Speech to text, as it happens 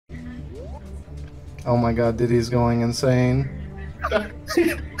Oh my god, Diddy's going insane.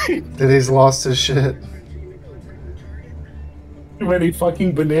 Diddy's lost his shit. Too many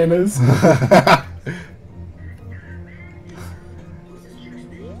fucking bananas.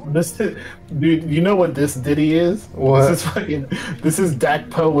 Dude, you know what this Diddy is? What? This is Dak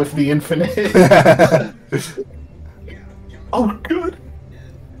Poe with the infinite. Oh, good.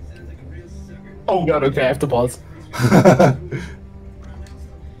 Oh god, okay, I have to pause.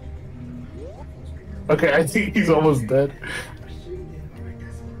 Okay, I think he's almost dead.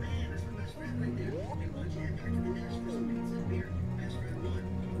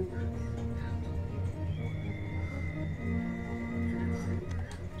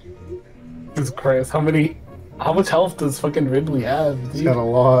 Jesus Christ, how much health does fucking Ridley have, dude? He's got a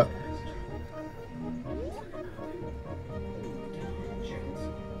lot.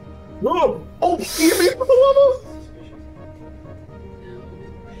 Oh, oh, he hit me with the lava!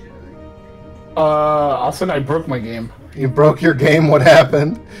 Austin, I broke my game. You broke your game, what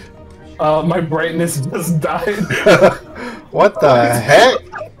happened? My brightness just died. What the heck?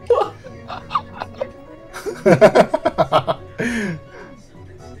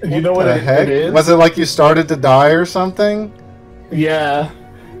 You know what it is? Was it like you started to die or something? Yeah.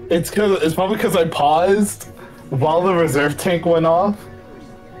 It's probably because I paused while the reserve tank went off.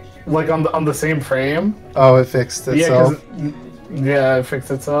 Like on the same frame. Oh, it fixed itself. Yeah, it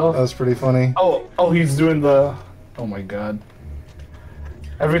fixed itself. That was pretty funny. Oh, he's doing the... Oh my god.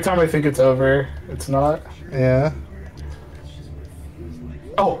 Every time I think it's over, it's not. Yeah.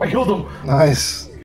 Oh, I killed him! Nice.